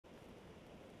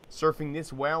surfing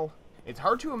this well, it's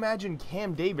hard to imagine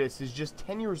Cam Davis is just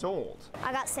 10 years old.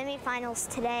 I got semifinals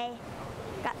today,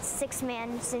 got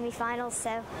 6-man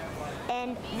semifinals,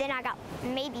 and then I got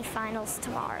maybe finals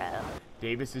tomorrow.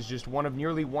 Davis is just one of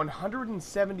nearly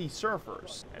 170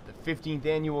 surfers at the 15th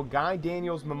annual Guy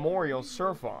Daniels Memorial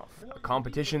Surfoff, a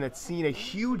competition that's seen a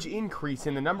huge increase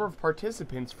in the number of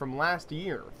participants from last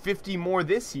year, 50 more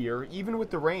this year, even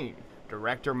with the rain.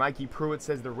 Director Mikey Pruitt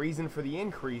says the reason for the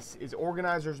increase is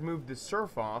organizers moved the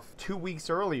Surfoff 2 weeks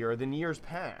earlier than years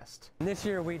past. This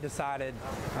year we decided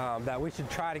that we should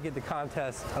try to get the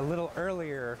contest a little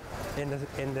earlier in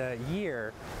the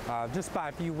year, just by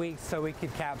a few weeks, so we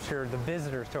could capture the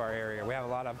visitors to our area. We have a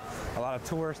lot of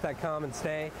tourists that come and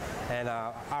stay, and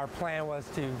our plan was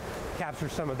to capture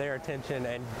some of their attention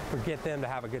and get them to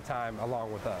have a good time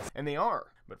along with us. And they are.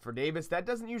 But for Davis, that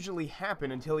doesn't usually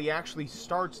happen until he actually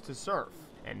starts to surf,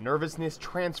 and nervousness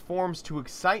transforms to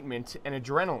excitement and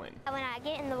adrenaline. When I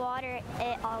get in the water,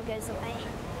 it all goes away.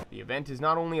 The event is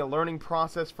not only a learning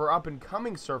process for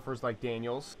up-and-coming surfers like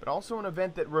Daniels, but also an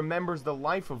event that remembers the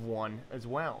life of one as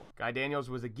well. Guy Daniels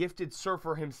was a gifted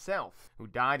surfer himself, who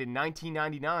died in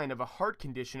 1999 of a heart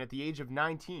condition at the age of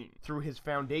 19. Through his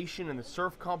foundation and the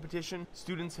surf competition,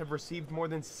 students have received more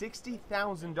than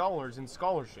 $60,000 in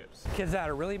scholarships. Kids that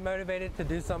are really motivated to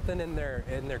do something in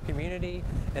their community,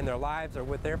 in their lives, or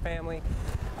with their family,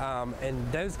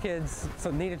 and those kids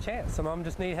need a chance. Some of them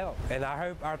just need help, and I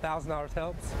hope our $1,000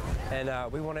 helps,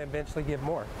 and we want to eventually give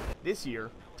more. This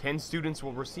year, 10 students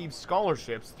will receive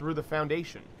scholarships through the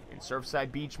foundation. In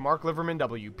Surfside Beach, Mark Liverman,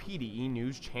 WPDE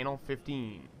News Channel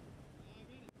 15.